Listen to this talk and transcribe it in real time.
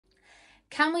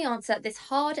Can we answer this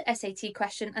hard SAT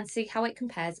question and see how it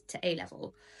compares to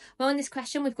A-level? Well, in this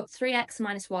question, we've got 3x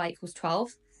minus y equals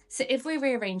 12. So if we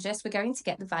rearrange this, we're going to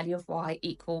get the value of y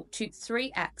equal to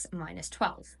 3x minus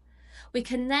 12. We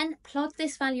can then plug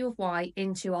this value of y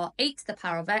into our 8 to the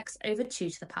power of x over 2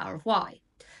 to the power of y.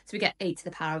 So we get 8 to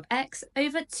the power of x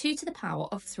over 2 to the power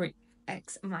of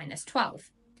 3x minus 12.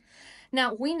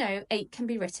 Now, we know 8 can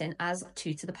be written as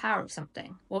 2 to the power of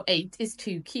something. Well, 8 is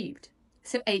 2 cubed.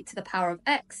 So 8 to the power of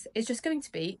x is just going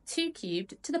to be 2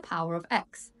 cubed to the power of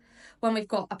x. When we've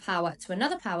got a power to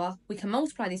another power, we can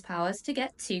multiply these powers to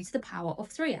get 2 to the power of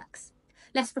 3x.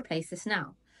 Let's replace this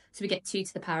now. So we get 2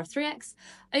 to the power of 3x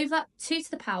over 2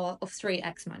 to the power of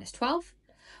 3x minus 12.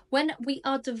 When we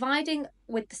are dividing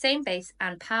with the same base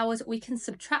and powers, we can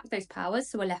subtract those powers.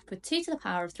 So we're left with 2 to the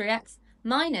power of 3x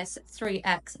minus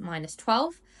 3x minus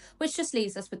 12, which just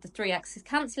leaves us with the 3x's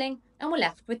cancelling, and we're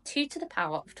left with 2 to the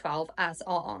power of 12 as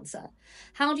our answer.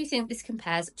 How do you think this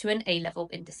compares to an A-level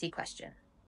indice question?